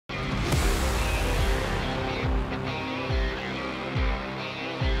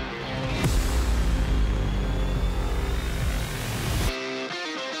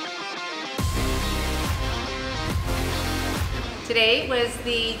Today was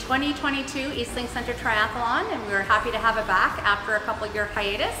the 2022 Eastlink Centre Triathlon, and we were happy to have it back after a couple-year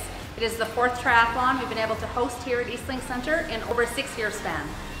hiatus. It is the 4th triathlon we've been able to host here at Eastlink Centre in over a 6-year span.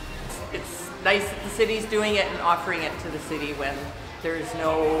 It's nice that the city's doing it and offering it to the city when there's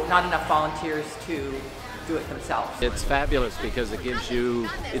not enough volunteers to do it themselves. It's fabulous because it gives you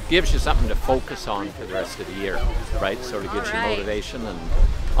something to focus on for the rest of the year, right? Sort of gives you motivation, and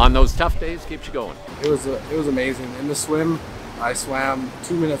on those tough days keeps you going. It was amazing. In the swim, I swam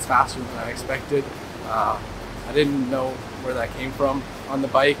 2 minutes faster than I expected. I didn't know where that came from. On the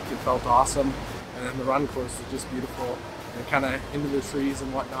bike, it felt awesome, and then the run course was just beautiful, and kind of into the trees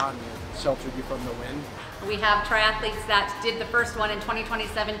and whatnot, and it sheltered you from the wind. We have triathletes that did the first one in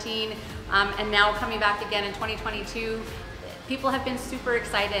 2017 and now coming back again in 2022. People have been super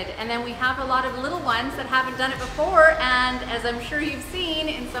excited, and then we have a lot of little ones that haven't done it before, and as I'm sure you've seen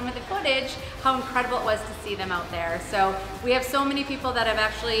in some of the footage, how incredible it was to see them out there. So we have so many people that have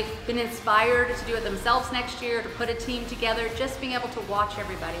actually been inspired to do it themselves next year, to put a team together. Just being able to watch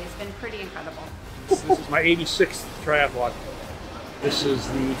everybody has been pretty incredible. This is my 86th triathlon. This is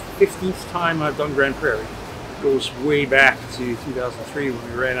the 15th time I've done Grande Prairie. It goes way back to 2003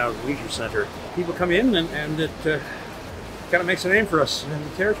 when we ran out of the leisure center. People come in and it kind of makes a name for us in the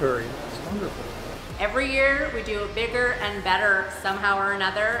territory. It's wonderful. Every year we do it bigger and better somehow or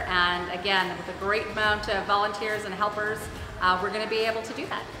another, and again, with a great amount of volunteers and helpers, we're going to be able to do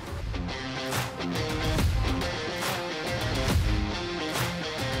that.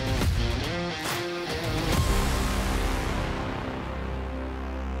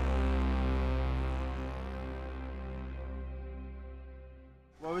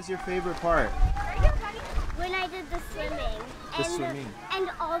 What was your favorite part? When I did the swimming. The swimming. And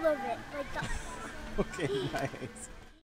all of it. Like the Okay, nice.